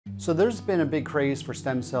So there's been a big craze for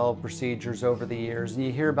stem cell procedures over the years, and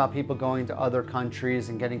you hear about people going to other countries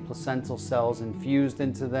and getting placental cells infused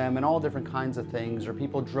into them and all different kinds of things, or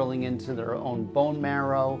people drilling into their own bone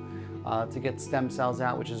marrow to get stem cells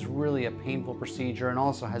out, which is really a painful procedure and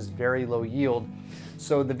also has very low yield.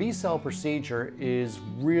 So the VSEL procedure is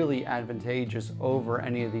really advantageous over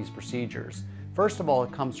any of these procedures. First of all,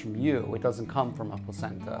 it comes from you. It doesn't come from a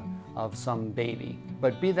placenta of some baby.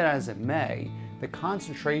 But be that as it may, the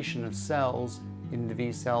concentration of cells in the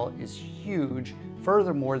VSEL is huge.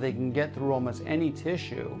 Furthermore, they can get through almost any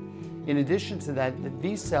tissue. In addition to that, the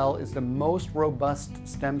VSEL is the most robust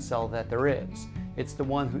stem cell that there is. It's the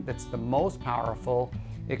one that's the most powerful.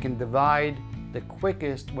 It can divide the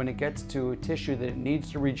quickest when it gets to a tissue that it needs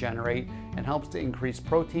to regenerate, and helps to increase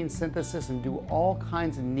protein synthesis and do all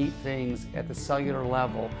kinds of neat things at the cellular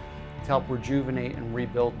level to help rejuvenate and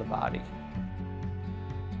rebuild the body.